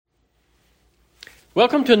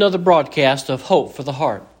Welcome to another broadcast of Hope for the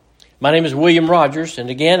Heart. My name is William Rogers, and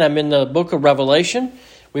again, I'm in the book of Revelation.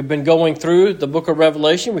 We've been going through the book of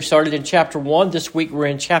Revelation. We started in chapter 1. This week we're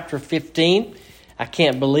in chapter 15. I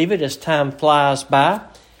can't believe it as time flies by.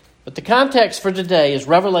 But the context for today is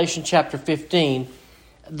Revelation chapter 15,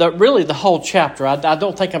 really the whole chapter. I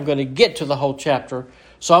don't think I'm going to get to the whole chapter,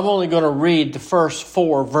 so I'm only going to read the first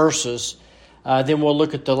 4 verses. Then we'll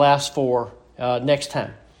look at the last 4 next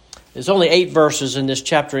time. There's only 8 verses in this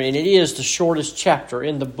chapter, and it is the shortest chapter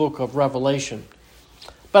in the book of Revelation.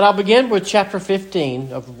 But I'll begin with chapter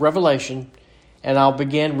 15 of Revelation, and I'll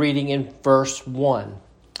begin reading in verse 1.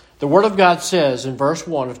 The Word of God says in verse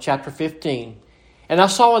 1 of chapter 15, "And I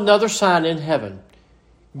saw another sign in heaven,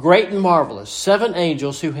 great and marvelous, 7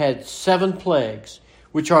 angels who had 7 plagues,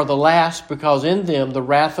 which are the last, because in them the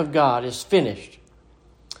wrath of God is finished.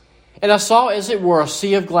 And I saw as it were a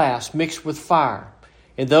sea of glass mixed with fire,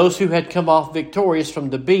 and those who had come off victorious from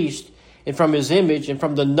the beast, and from his image, and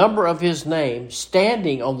from the number of his name,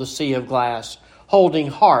 standing on the sea of glass, holding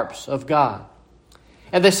harps of God.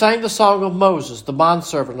 And they sang the song of Moses, the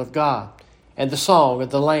bondservant of God, and the song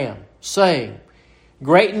of the Lamb, saying,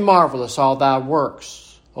 Great and marvelous are thy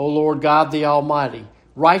works, O Lord God the Almighty.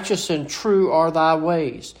 Righteous and true are thy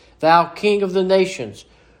ways, thou King of the nations.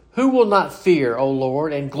 Who will not fear, O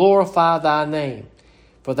Lord, and glorify thy name?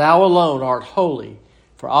 For thou alone art holy.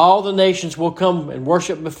 For all the nations will come and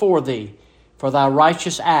worship before thee, for thy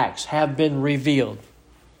righteous acts have been revealed."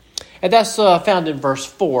 And that's found in verse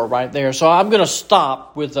 4 right there. So I'm going to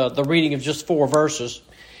stop with the reading of just 4 verses.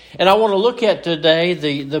 And I want to look at today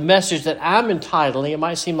the message that I'm entitling. It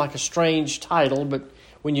might seem like a strange title, but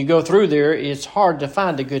when you go through there, it's hard to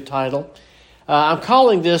find a good title. I'm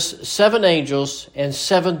calling this 7 Angels and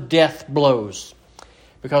 7 Death Blows,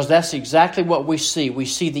 because that's exactly what we see. We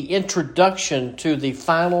see the introduction to the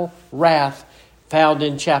final wrath found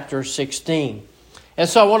in chapter 16. And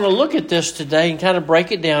so I want to look at this today and kind of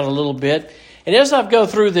break it down a little bit. And as I go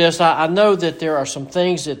through this, I know that there are some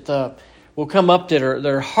things that will come up that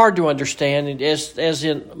are hard to understand, as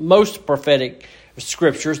in most prophetic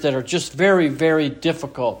scriptures, that are just very, very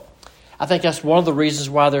difficult. I think that's one of the reasons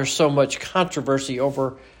why there's so much controversy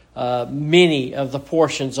over many of the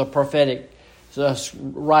portions of prophetic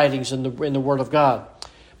writings in the Word of God.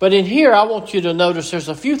 But in here, I want you to notice there's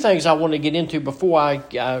a few things I want to get into before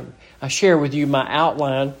I share with you my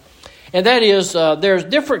outline. And that is, there's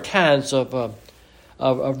different kinds of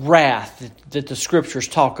wrath that the Scriptures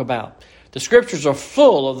talk about. The Scriptures are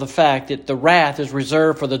full of the fact that the wrath is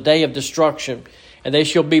reserved for the day of destruction, and they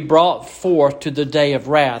shall be brought forth to the day of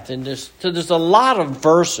wrath. And there's a lot of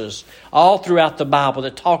verses all throughout the Bible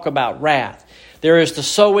that talk about wrath. There is the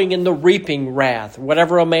sowing and the reaping wrath.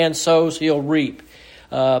 Whatever a man sows, he'll reap.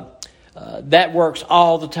 That works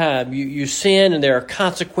all the time. You sin, and there are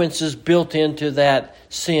consequences built into that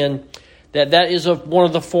sin. That is one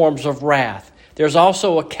of the forms of wrath. There's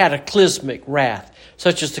also a cataclysmic wrath,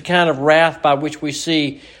 such as the kind of wrath by which we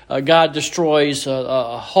see God destroys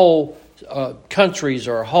whole countries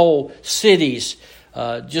or whole cities.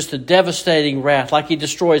 Just a devastating wrath, like he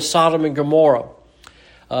destroyed Sodom and Gomorrah.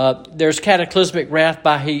 There's cataclysmic wrath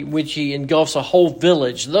by which he engulfs a whole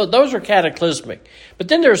village. Those are cataclysmic. But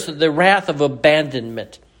then there's the wrath of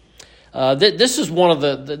abandonment. This is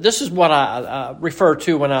what I refer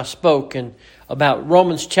to when I spoke about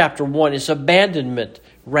Romans chapter 1. It's abandonment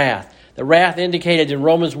wrath. The wrath indicated in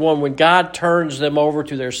Romans 1 when God turns them over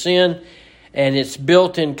to their sin, and its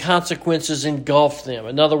built-in consequences engulf them.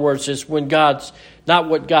 In other words, it's when God's not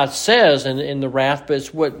what God says in the wrath, but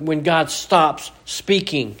it's when God stops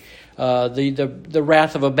speaking, the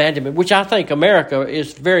wrath of abandonment, which I think America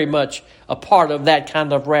is very much a part of that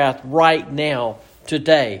kind of wrath right now,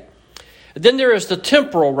 today. Then there is the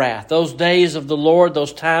temporal wrath, those days of the Lord,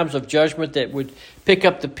 those times of judgment that would pick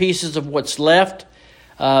up the pieces of what's left.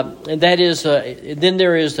 And that is, then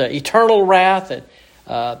there is the eternal wrath,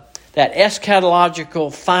 that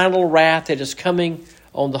eschatological final wrath that is coming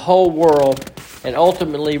on the whole world and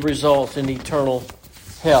ultimately results in eternal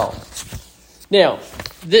hell. Now,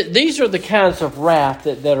 these are the kinds of wrath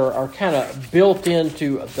that are kind of built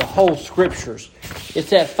into the whole Scriptures.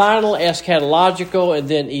 It's that final eschatological and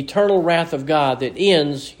then eternal wrath of God that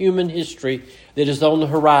ends human history that is on the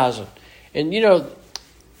horizon. And,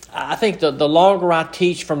 I think the longer I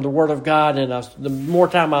teach from the Word of God and the more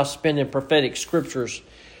time I spend in prophetic Scriptures,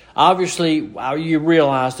 obviously you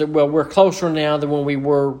realize that, we're closer now than when we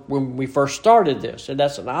were when we first started this. And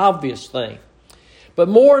that's an obvious thing. But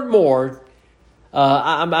more and more,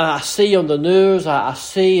 I see on the news, I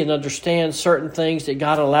see and understand certain things that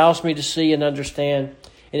God allows me to see and understand.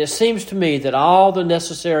 And it seems to me that all the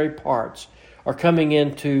necessary parts are coming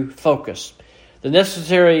into focus. The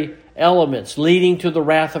necessary elements leading to the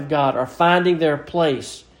wrath of God are finding their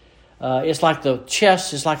place. It's like the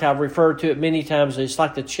chess, it's like I've referred to it many times, it's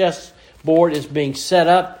like the chess board is being set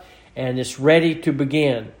up and it's ready to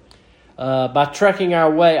begin. By trekking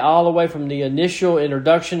our way all the way from the initial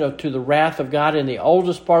introduction to the wrath of God in the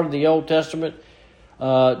oldest part of the Old Testament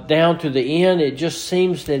down to the end, it just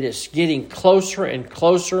seems that it's getting closer and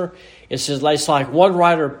closer. It's like one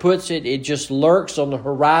writer puts it, it just lurks on the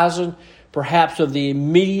horizon, perhaps of the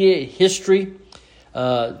immediate history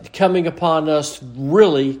coming upon us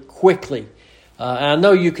really quickly. And I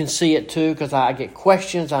know you can see it too, because I get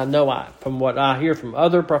questions. I know from what I hear from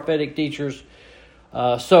other prophetic teachers.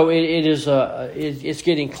 So it's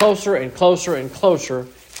getting closer and closer and closer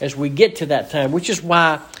as we get to that time, which is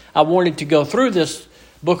why I wanted to go through this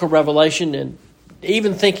book of Revelation, and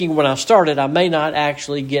even thinking when I started, I may not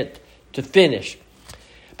actually get to finish.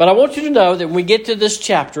 But I want you to know that when we get to this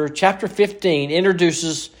chapter 15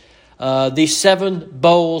 introduces these 7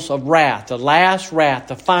 bowls of wrath, the last wrath,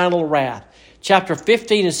 the final wrath. Chapter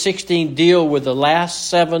 15 and 16 deal with the last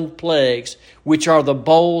 7 plagues, which are the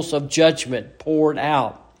bowls of judgment poured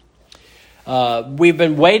out. We've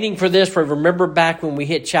been waiting for this. Remember back when we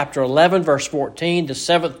hit chapter 11, verse 14, the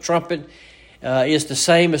 7th trumpet is the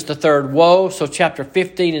same as the 3rd woe. So chapter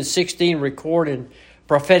 15 and 16 record in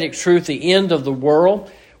prophetic truth the end of the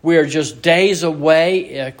world. We are just days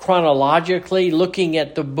away chronologically looking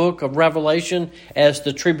at the book of Revelation as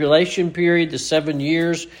the tribulation period, the 7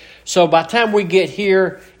 years. So by the time we get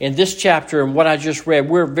here in this chapter and what I just read,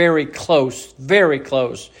 we're very close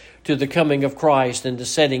to the coming of Christ and the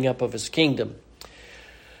setting up of His kingdom.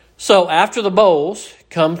 So after the bowls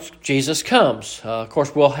Jesus comes. Of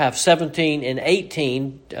course, we'll have 17 and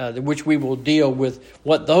 18, which we will deal with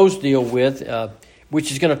what those deal with,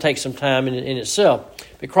 which is going to take some time in itself.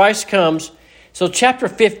 But Christ comes. So chapter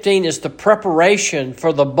 15 is the preparation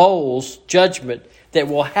for the bowls judgment that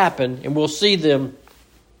will happen, and we'll see them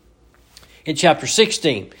in chapter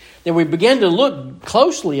 16. Then we began to look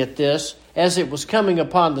closely at this as it was coming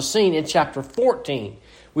upon the scene in chapter 14.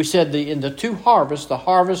 We said in the 2 harvests, the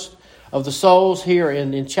harvest of the souls here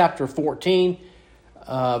in chapter 14,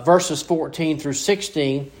 verses 14 through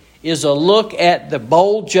 16, is a look at the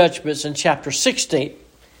bowl judgments in chapter 16.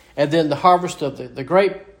 And then the harvest of the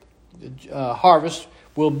great harvest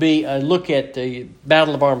will be a look at the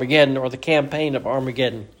Battle of Armageddon, or the campaign of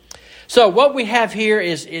Armageddon. So what we have here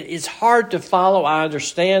is it's hard to follow. I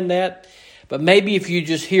understand that. But maybe if you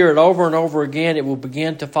just hear it over and over again, it will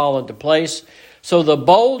begin to fall into place. So the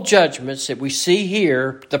bowl judgments that we see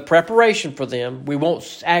here, the preparation for them, we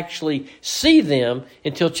won't actually see them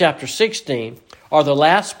until chapter 16, are the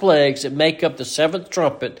last plagues that make up the 7th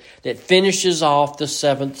trumpet that finishes off the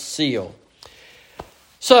 7th seal.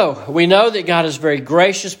 So we know that God is very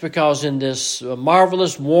gracious, because in this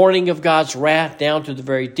marvelous warning of God's wrath down to the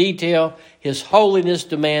very detail, His holiness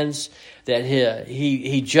demands that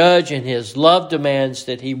he judge, and His love demands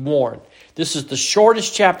that He warn. This is the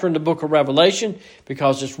shortest chapter in the book of Revelation,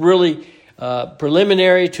 because it's really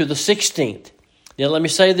preliminary to the 16th. Now let me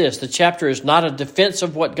say this, the chapter is not a defense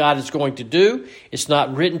of what God is going to do. It's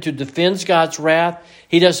not written to defend God's wrath.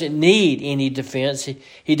 He doesn't need any defense.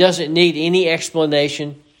 He doesn't need any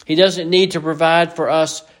explanation. He doesn't need to provide for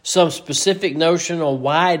us some specific notion on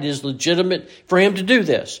why it is legitimate for Him to do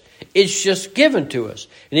this. It's just given to us.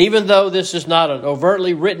 And even though this is not an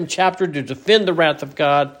overtly written chapter to defend the wrath of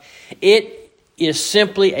God, it is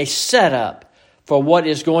simply a setup for what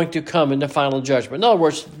is going to come in the final judgment. In other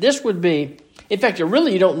words, this would be, in fact,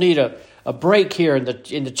 you don't need a break here in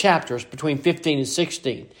the chapters between 15 and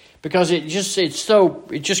 16, because it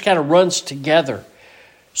just kind of runs together.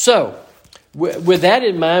 So, with that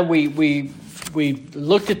in mind, we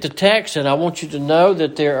looked at the text, and I want you to know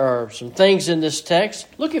that there are some things in this text.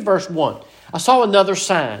 Look at verse 1. I saw another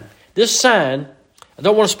sign. This sign, I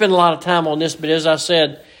don't want to spend a lot of time on this, but as I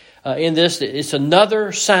said in this, it's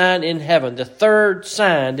another sign in heaven, the 3rd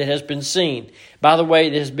sign that has been seen. By the way,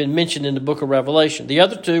 it has been mentioned in the book of Revelation. The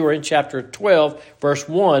other 2 are in chapter 12, verse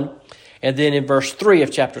 1, and then in verse 3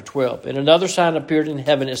 of chapter 12. And another sign appeared in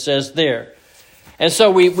heaven, it says there. And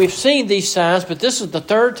so we've seen these signs, but this is the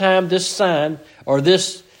 3rd time this sign, or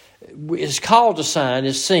this is called a sign,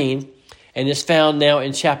 is seen, and is found now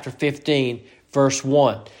in chapter 15, verse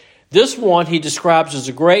 1. This one he describes as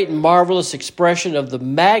a great and marvelous expression of the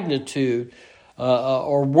magnitude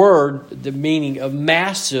or word, the meaning of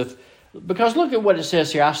massive. Because look at what it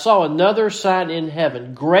says here. I saw another sign in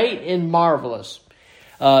heaven, great and marvelous,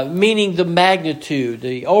 meaning the magnitude,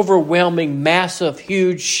 the overwhelming, massive,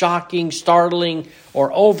 huge, shocking, startling,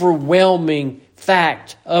 or overwhelming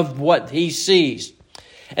fact of what he sees.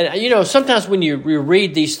 And, sometimes when you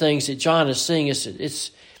read these things that John is seeing,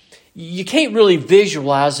 it's you can't really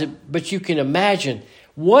visualize it, but you can imagine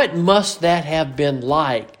what must that have been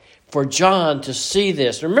like for John to see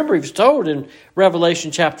this. Remember, he was told in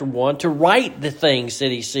Revelation chapter 1 to write the things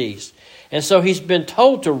that he sees. And so he's been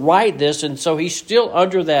told to write this, and so he's still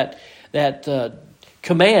under that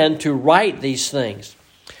command to write these things.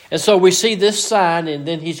 And so we see this sign, and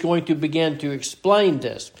then he's going to begin to explain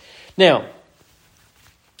this. Now,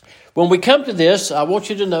 when we come to this, I want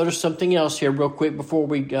you to notice something else here real quick before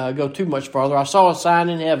we go too much farther. I saw a sign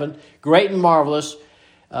in heaven, great and marvelous,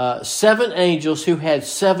 7 angels who had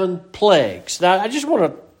 7 plagues. Now, I just want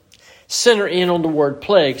to center in on the word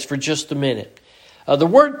plagues for just a minute. The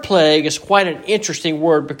word plague is quite an interesting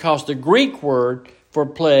word because the Greek word for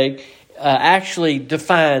plague actually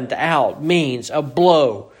defined out means a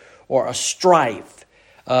blow or a strife,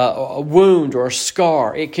 a wound or a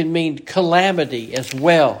scar. It can mean calamity as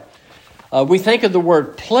well. We think of the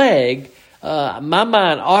word plague, my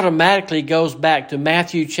mind automatically goes back to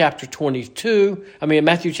Matthew chapter 24,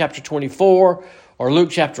 or Luke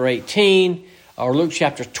chapter 18, or Luke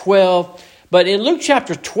chapter 12. But in Luke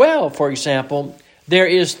chapter 12, for example, there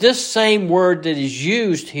is this same word that is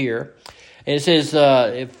used here. And it says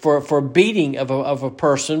for beating of a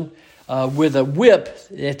person with a whip.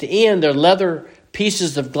 At the end, there are leather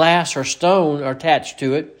pieces of glass or stone are attached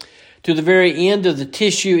to it. To the very end of the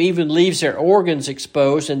tissue, even leaves their organs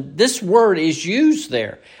exposed. And this word is used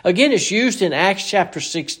there. Again, it's used in Acts chapter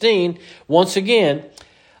 16. Once again,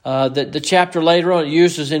 the chapter later on, it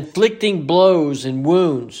uses inflicting blows and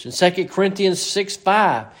wounds. In 2 Corinthians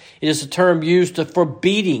 6:5, it is a term used for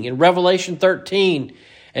beating. In Revelation 13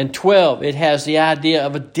 and 12, it has the idea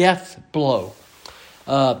of a death blow.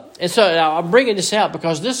 And so I'm bringing this out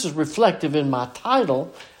because this is reflective in my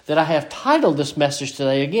title that I have titled this message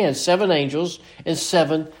today, again, 7 angels and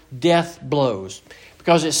 7 death blows.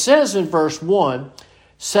 Because it says in verse 1,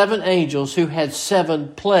 7 angels who had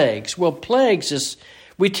 7 plagues. Well, plagues is,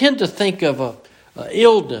 we tend to think of a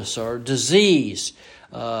illness or disease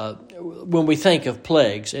when we think of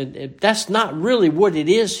plagues. And that's not really what it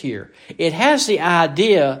is here. It has the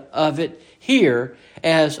idea of it here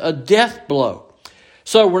as a death blow.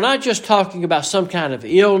 So we're not just talking about some kind of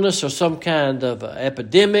illness or some kind of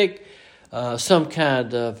epidemic, some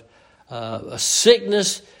kind of a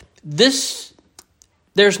sickness.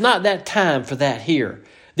 There's not that time for that here.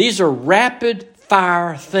 These are rapid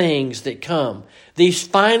fire things that come. These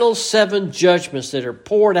final 7 judgments that are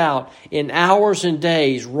poured out in hours and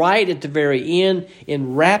days, right at the very end,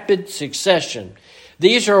 in rapid succession.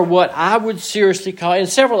 These are what I would seriously call, and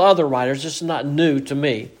several other writers, this is not new to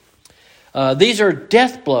me, these are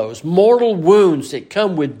death blows, mortal wounds that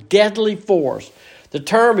come with deadly force. The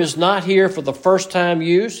term is not here for the first time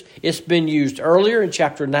use. It's been used earlier in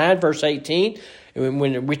chapter 9, verse 18.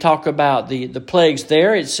 When we talk about the plagues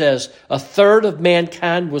there, it says 1/3 of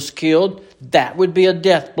mankind was killed. That would be a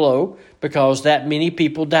death blow because that many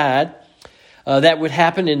people died. That would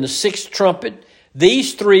happen in the 6th trumpet.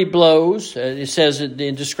 These 3 blows, it says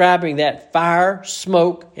in describing that fire,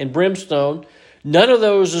 smoke, and brimstone, none of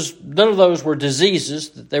those were diseases.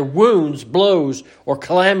 They're wounds, blows, or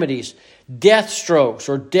calamities, death strokes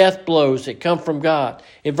or death blows that come from God.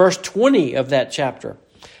 In verse 20 of that chapter,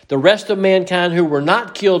 the rest of mankind who were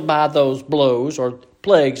not killed by those blows or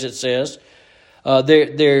plagues, it says,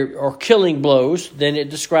 there are killing blows, then it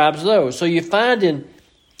describes those. So you find in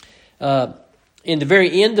the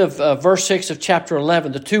very end of verse 6 of chapter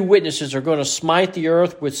 11, the 2 witnesses are going to smite the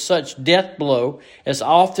earth with such death blow as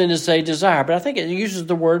often as they desire. But I think it uses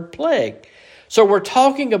the word plague. So we're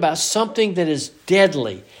talking about something that is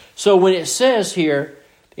deadly. So when it says here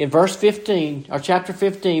in verse 15, or chapter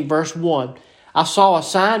 15, verse 1, I saw a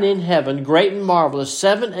sign in heaven, great and marvelous,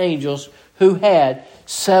 7 angels who had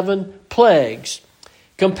 7 plagues.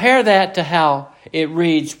 Compare that to how it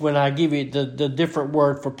reads when I give you the different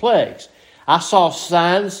word for plagues. I saw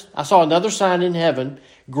another sign in heaven,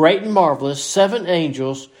 great and marvelous, 7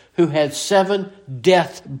 angels who had 7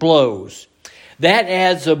 death blows. That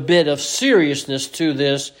adds a bit of seriousness to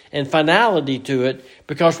this and finality to it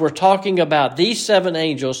because we're talking about these 7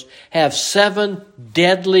 angels have 7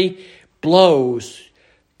 deadly blows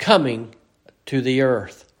coming to the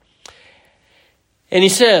earth. And he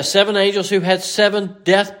says, 7 angels who had 7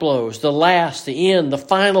 death blows, the last, the end, the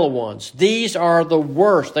final ones. These are the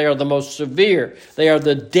worst. They are the most severe. They are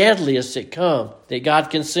the deadliest that come, that God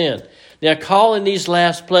can send. Now, calling these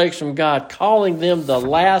last plagues from God, calling them the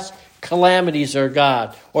last calamities of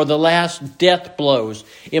God, or the last death blows,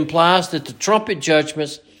 implies that the trumpet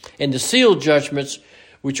judgments and the seal judgments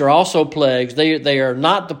which are also plagues. They are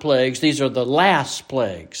not the plagues. These are the last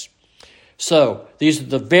plagues. So these are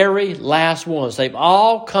the very last ones. They've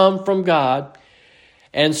all come from God.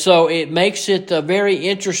 And so it makes it a very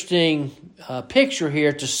interesting picture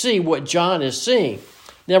here to see what John is seeing.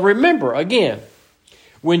 Now remember, again,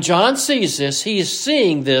 when John sees this, he is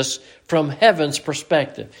seeing this from heaven's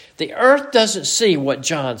perspective. The earth doesn't see what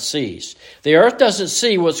John sees. The earth doesn't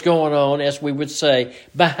see what's going on, as we would say,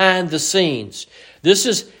 behind the scenes. This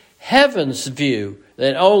is heaven's view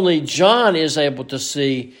that only John is able to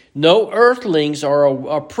see. No earthlings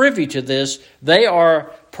are privy to this. They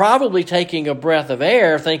are probably taking a breath of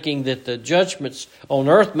air, thinking that the judgments on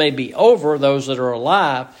earth may be over, those that are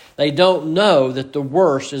alive. They don't know that the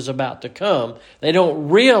worst is about to come. They don't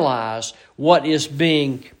realize what is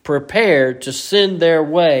being prepared to send their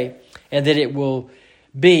way, and that it will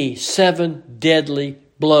be 7 deadly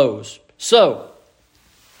blows. So,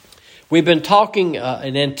 we've been talking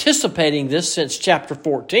and anticipating this since chapter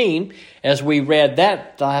 14, as we read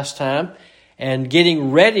that last time, and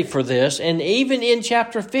getting ready for this. And even in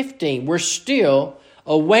chapter 15, we're still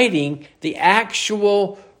awaiting the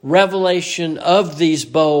actual revelation of these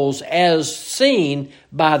bowls as seen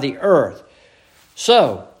by the earth.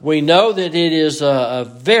 So, we know that it is a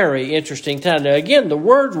very interesting time. Now, again, the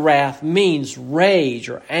word wrath means rage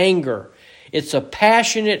or anger. It's a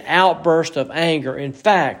passionate outburst of anger. In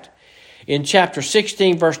fact, in chapter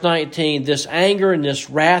 16, verse 19, this anger and this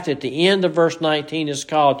wrath at the end of verse 19 is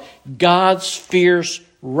called God's fierce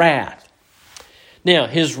wrath. Now,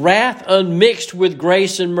 his wrath unmixed with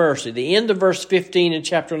grace and mercy. The end of verse 15 in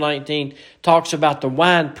chapter 19 talks about the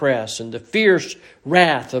winepress and the fierce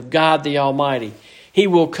wrath of God the Almighty. He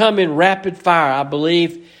will come in rapid fire, I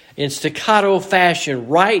believe, in staccato fashion,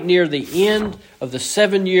 right near the end of the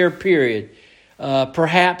 7-year period.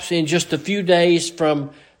 Perhaps in just a few days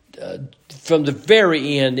from the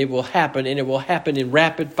very end it will happen, and it will happen in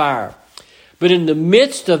rapid fire. But in the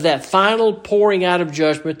midst of that final pouring out of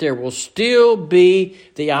judgment, there will still be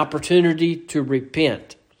the opportunity to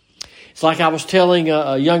repent. It's like I was telling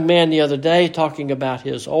a young man the other day, talking about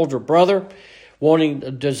his older brother,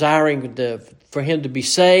 desiring for him to be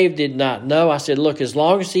saved, did not know. I said, look, as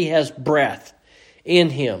long as he has breath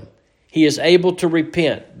in him, he is able to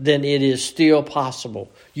repent, then it is still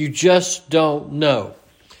possible. You just don't know.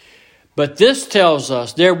 But this tells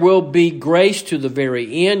us there will be grace to the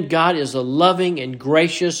very end. God is a loving and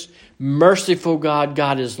gracious, merciful God.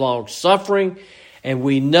 God is long-suffering, and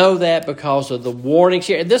we know that because of the warnings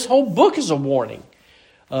here. This whole book is a warning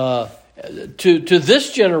to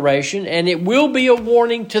this generation, and it will be a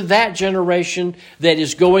warning to that generation that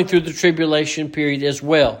is going through the tribulation period as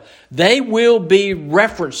well. They will be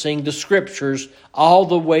referencing the Scriptures all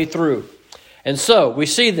the way through. And so we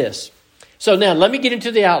see this. So now let me get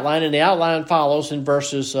into the outline, and the outline follows in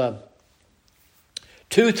verses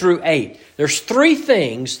 2 through 8. There's 3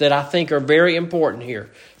 things that I think are very important here.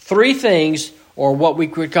 3 things, or what we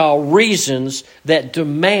could call reasons, that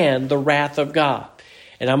demand the wrath of God.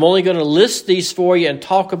 And I'm only going to list these for you and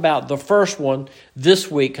talk about the first one this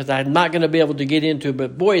week, because I'm not going to be able to get into it.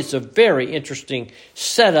 But boy, it's a very interesting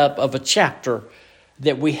setup of a chapter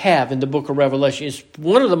that we have in the book of Revelation. It's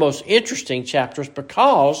one of the most interesting chapters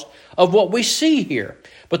because of what we see here.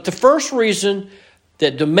 But the first reason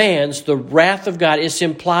that demands the wrath of God is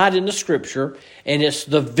implied in the Scripture, and it's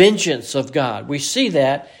the vengeance of God. We see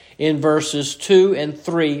that in verses 2 and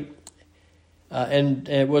 3,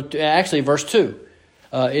 actually verse 2.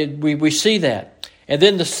 We see that. And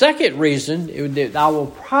then the second reason that I will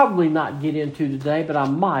probably not get into today, but I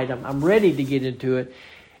might. I'm ready to get into it.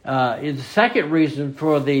 The second reason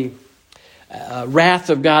for the wrath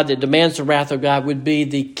of God, that demands the wrath of God, would be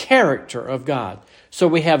the character of God. So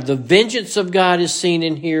we have the vengeance of God is seen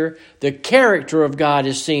in here, the character of God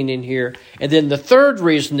is seen in here, and then the third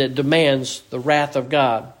reason that demands the wrath of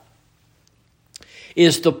God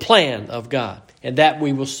is the plan of God. And that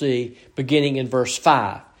we will see beginning in verse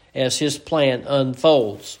 5 as his plan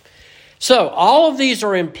unfolds. So all of these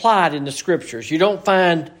are implied in the Scriptures. You don't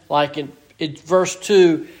find, like in verse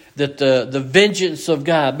 2, that the vengeance of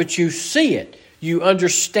God, but you see it. You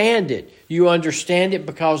understand it. You understand it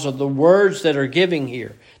because of the words that are given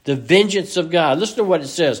here. The vengeance of God. Listen to what it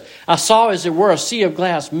says. I saw, as it were, a sea of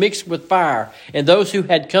glass mixed with fire, and those who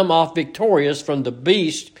had come off victorious from the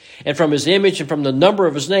beast and from his image and from the number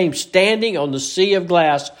of his name, standing on the sea of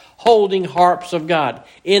glass, holding harps of God.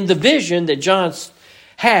 In the vision that John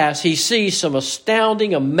has, he sees some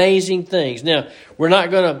astounding, amazing things. Now, we're not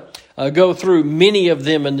going to go through many of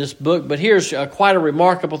them in this book, but here's quite a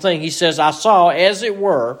remarkable thing. He says, I saw, as it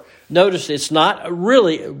were, notice it's not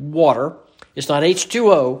really water, it's not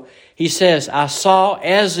H2O. he says, I saw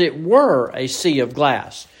as it were a sea of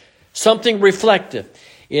glass, something reflective.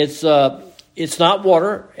 It's not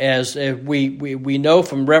water, as we know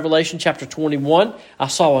from Revelation chapter 21. I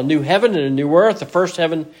saw a new heaven and a new earth. The first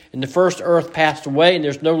heaven and the first earth passed away, and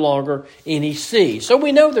there's no longer any sea. So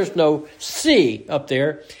we know there's no sea up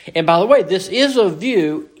there. And by the way, this is a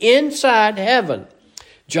view inside heaven.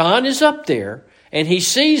 John is up there, and he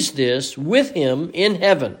sees this with him in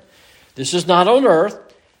heaven. This is not on earth.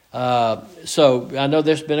 So I know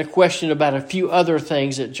there's been a question about a few other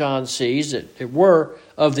things that John sees that were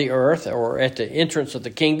of the earth or at the entrance of the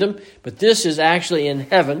kingdom, but this is actually in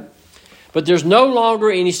heaven. But there's no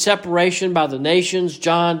longer any separation by the nations.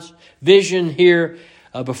 John's vision here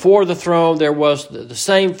before the throne, there was the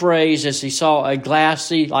same phrase as he saw a glass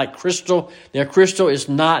sea like crystal. Now, crystal is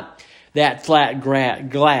not that flat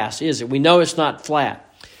glass, is it? We know it's not flat.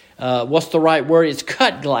 What's the right word? It's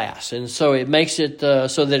cut glass, and so it makes it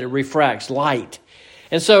so that it refracts light.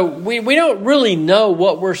 And so we don't really know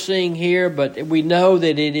what we're seeing here, but we know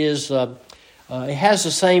that it is it has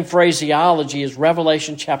the same phraseology as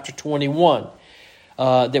Revelation chapter 21,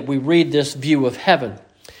 that we read this view of heaven.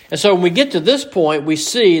 And so when we get to this point, we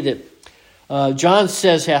see that John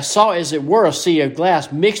says, I saw as it were a sea of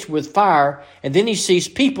glass mixed with fire, and then he sees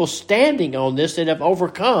people standing on this that have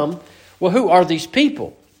overcome. Well, who are these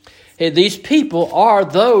people? These people are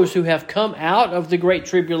those who have come out of the Great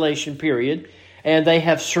Tribulation period, and they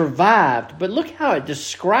have survived. But look how it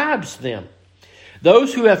describes them.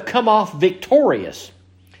 Those who have come off victorious.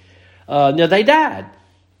 Now, they died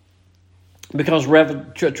because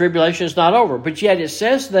tribulation is not over. But yet it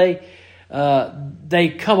says they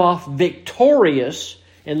come off victorious.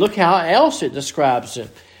 And look how else it describes them.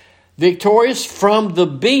 Victorious from the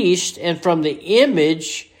beast and from the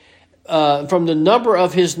image, from the number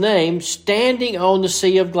of his name, standing on the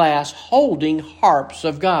sea of glass, holding harps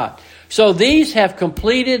of God. So these have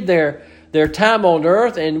completed their time on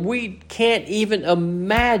earth, and we can't even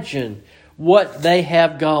imagine what they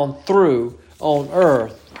have gone through on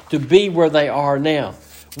earth to be where they are now.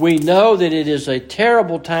 We know that it is a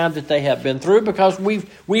terrible time that they have been through because we've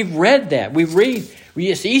read that.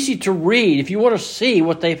 It's easy to read. If you want to see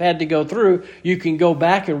what they've had to go through, you can go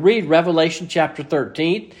back and read Revelation chapter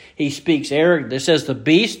 13. He speaks arrogant. It says the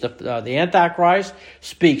beast, the Antichrist,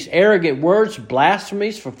 speaks arrogant words,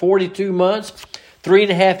 blasphemies for 42 months.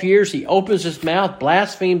 3.5 years, he opens his mouth,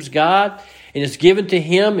 blasphemes God, and it's given to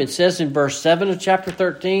him, it says in verse 7 of chapter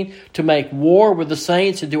 13, to make war with the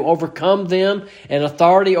saints and to overcome them, and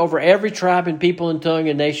authority over every tribe and people and tongue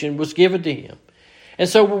and nation was given to him. And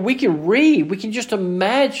so when we can read, we can just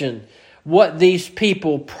imagine what these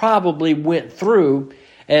people probably went through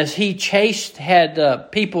as he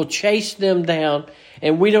had people chase them down,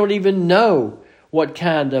 and we don't even know what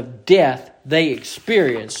kind of death they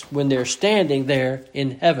experience when they're standing there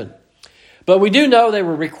in heaven. But we do know they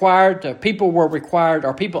were required, people are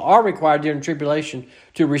required during tribulation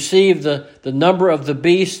to receive the number of the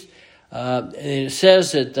beast. And it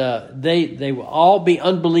says that they will all be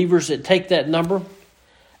unbelievers that take that number,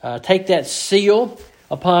 take that seal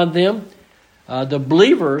upon them. The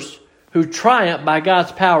believers who triumph by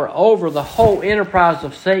God's power over the whole enterprise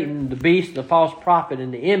of Satan, the beast, the false prophet,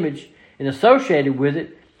 and the image and associated with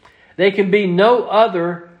it, they can be no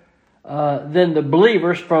other than the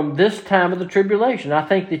believers from this time of the tribulation. I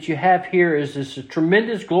think that you have here is this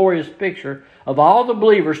tremendous, glorious picture of all the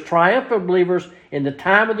believers, triumphant believers in the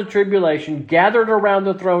time of the tribulation, gathered around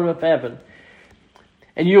the throne of heaven.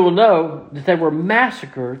 And you will know that they were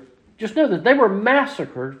massacred. Just know that they were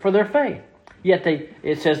massacred for their faith. Yet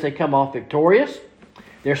it says they come off victorious.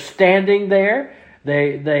 They're standing there.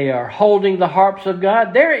 They are holding the harps of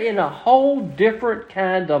God. They're in a whole different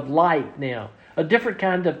kind of light now, a different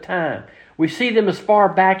kind of time. We see them as far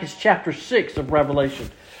back as chapter 6 of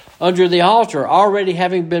Revelation. Under the altar, already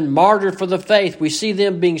having been martyred for the faith, we see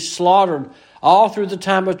them being slaughtered all through the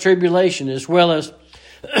time of tribulation, as well as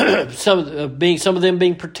some of them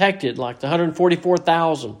being protected, like the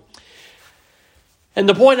 144,000. And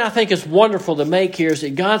the point I think is wonderful to make here is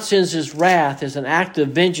that God sends his wrath as an act of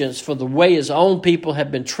vengeance for the way his own people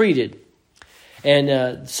have been treated.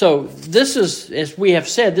 And so this is, as we have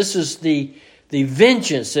said, this is the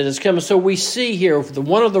vengeance that is coming. So we see here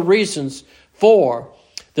one of the reasons for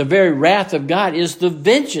the very wrath of God is the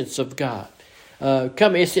vengeance of God.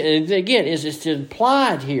 It's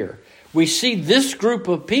implied here. We see this group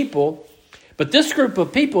of people, but this group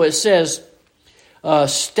of people, it says,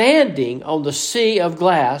 standing on the sea of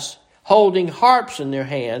glass, holding harps in their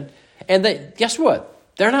hand. And guess what?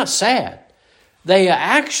 They're not sad. They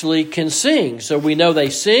actually can sing. So we know they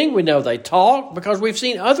sing, we know they talk, because we've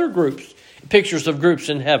seen other pictures of groups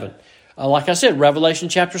in heaven. Like I said, Revelation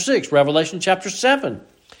chapter 6, Revelation chapter 7.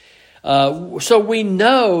 So we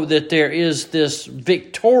know that there is this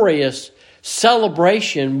victorious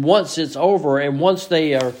celebration once it's over and once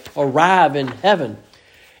they arrive in heaven.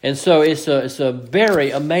 And so it's a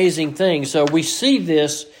very amazing thing. So we see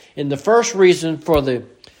this in the first reason for the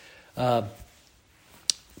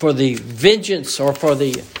vengeance or for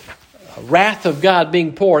the wrath of God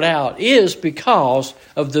being poured out is because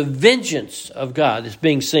of the vengeance of God that's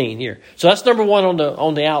being seen here. So that's number one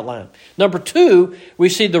on the outline. Number two, we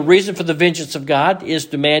see the reason for the vengeance of God is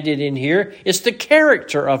demanded in here. It's the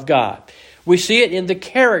character of God. We see it in the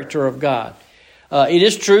character of God. It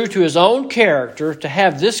is true to his own character to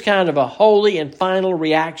have this kind of a holy and final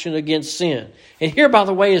reaction against sin. And here, by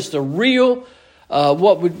the way, is the real,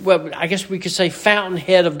 what I guess we could say,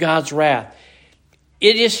 fountainhead of God's wrath.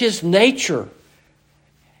 It is his nature.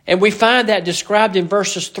 And we find that described in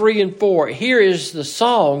verses 3 and 4. Here is the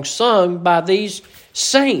song sung by these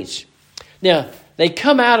saints. Now, they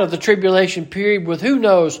come out of the tribulation period with who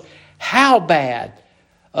knows how bad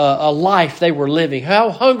a life they were living, how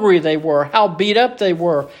hungry they were, how beat up they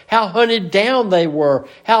were, how hunted down they were,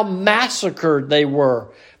 how massacred they were.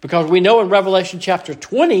 Because we know in Revelation chapter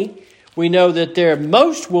 20, we know that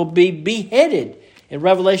most will be beheaded. In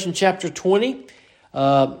Revelation chapter 20,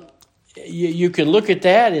 you can look at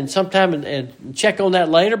that and sometime and check on that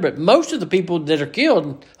later, but most of the people that are killed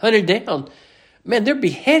and hunted down, man, they're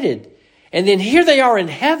beheaded. And then here they are in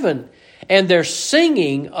heaven, and they're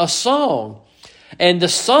singing a song. And the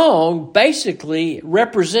song basically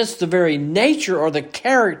represents the very nature or the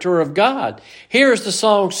character of God. Here is the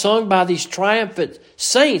song sung by these triumphant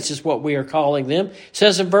saints, is what we are calling them. It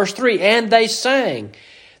says in verse 3, and they sang.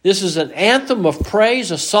 This is an anthem of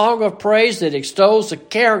praise, a song of praise that extols the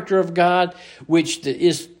character of God, which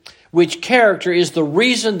character is the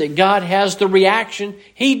reason that God has the reaction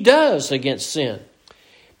he does against sin.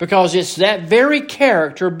 Because it's that very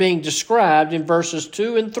character being described in verses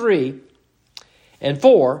 2 and 3 and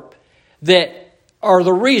 4 that are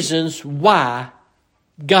the reasons why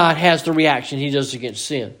God has the reaction he does against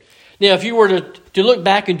sin. Now, if you were to look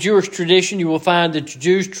back in Jewish tradition, you will find that the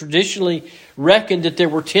Jews traditionally reckoned that there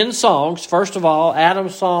were 10 songs. First of all,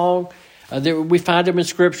 Adam's song. We find them in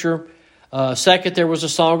Scripture. Second, there was a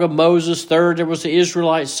song of Moses. Third, there was the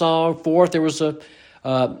Israelite song. Fourth, there was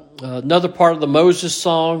another part of the Moses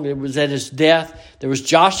song. It was at his death. There was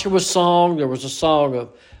Joshua's song. There was a song of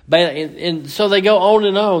Balaam. And so they go on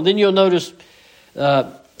and on. Then you'll notice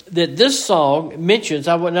that this song mentions,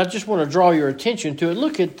 I just want to draw your attention to it.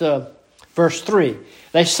 Look at verse 3.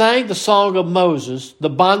 They sang the song of Moses, the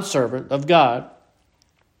bondservant of God,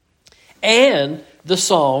 and the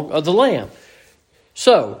song of the Lamb.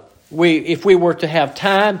 So, if we were to have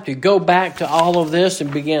time to go back to all of this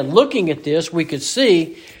and begin looking at this, we could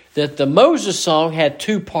see that the Moses song had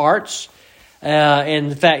two parts.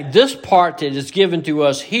 And in fact, this part that is given to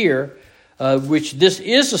us here, which this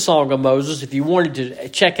is the Song of Moses. If you wanted to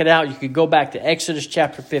check it out, you could go back to Exodus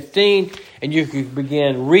chapter 15 and you could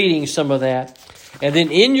begin reading some of that. And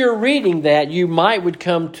then in your reading that, you would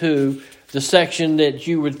come to the section that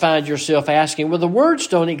you would find yourself asking, well, the words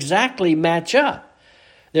don't exactly match up.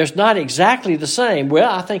 There's not exactly the same. Well,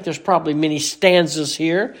 I think there's probably many stanzas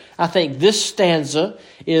here. I think this stanza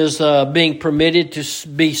is being permitted to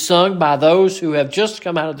be sung by those who have just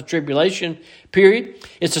come out of the tribulation period.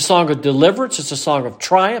 It's a song of deliverance. It's a song of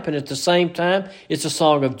triumph. And at the same time, it's a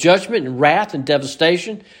song of judgment and wrath and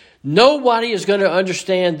devastation. Nobody is going to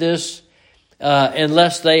understand this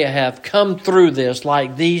unless they have come through this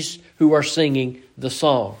like these who are singing the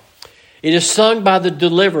song. It is sung by the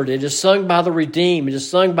delivered. It is sung by the redeemed. It is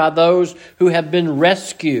sung by those who have been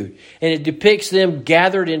rescued. And it depicts them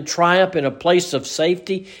gathered in triumph in a place of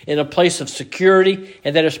safety, in a place of security.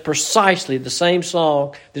 And that is precisely the same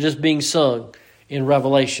song that is being sung in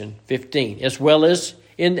Revelation 15, as well as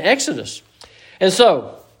in Exodus. And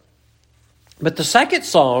so, but the second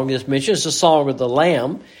song that's mentioned is the Song of the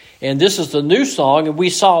Lamb. And this is the new song, and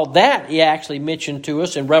we saw that he actually mentioned to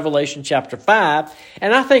us in Revelation chapter 5.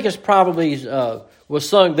 And I think it's probably was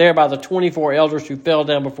sung there by the 24 elders who fell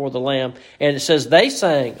down before the Lamb. And it says they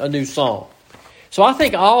sang a new song. So I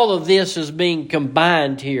think all of this is being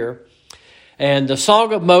combined here. And the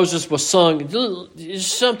Song of Moses was sung. It's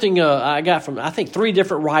something I got from, I think, 3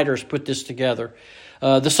 different writers put this together.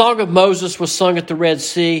 The Song of Moses was sung at the Red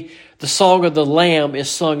Sea. The Song of the Lamb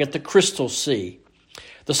is sung at the Crystal Sea.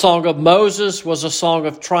 The Song of Moses was a song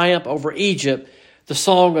of triumph over Egypt. The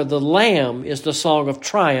Song of the Lamb is the song of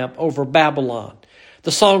triumph over Babylon.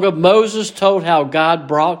 The Song of Moses told how God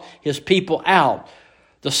brought his people out.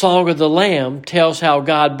 The Song of the Lamb tells how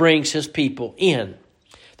God brings his people in.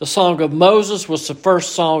 The Song of Moses was the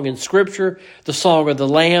first song in Scripture. The Song of the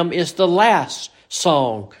Lamb is the last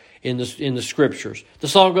song in the Scriptures. The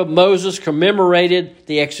Song of Moses commemorated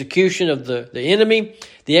the execution of the enemy,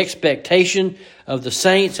 the expectation of the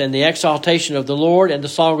saints, and the exaltation of the Lord. And the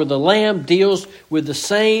Song of the Lamb deals with the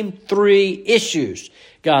same three issues: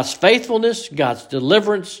 God's faithfulness, God's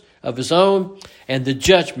deliverance of His own, and the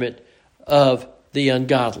judgment of the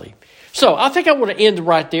ungodly. So I think I want to end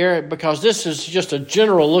right there, because this is just a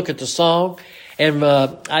general look at the song. And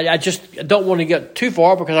I just don't want to get too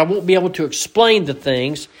far, because I won't be able to explain the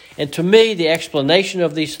things. And to me, the explanation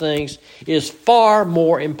of these things is far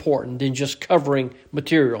more important than just covering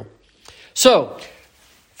material. So,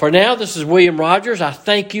 for now, this is William Rogers. I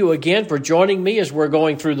thank you again for joining me as we're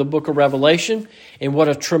going through the book of Revelation. And what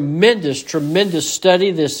a tremendous, tremendous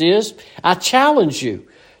study this is. I challenge you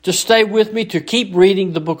to stay with me, to keep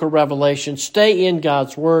reading the book of Revelation. Stay in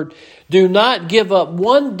God's Word. Do not give up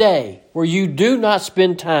one day where you do not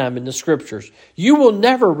spend time in the Scriptures. You will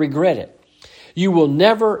never regret it. You will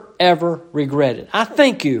never, ever regret it. I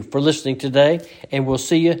thank you for listening today, and we'll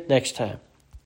see you next time.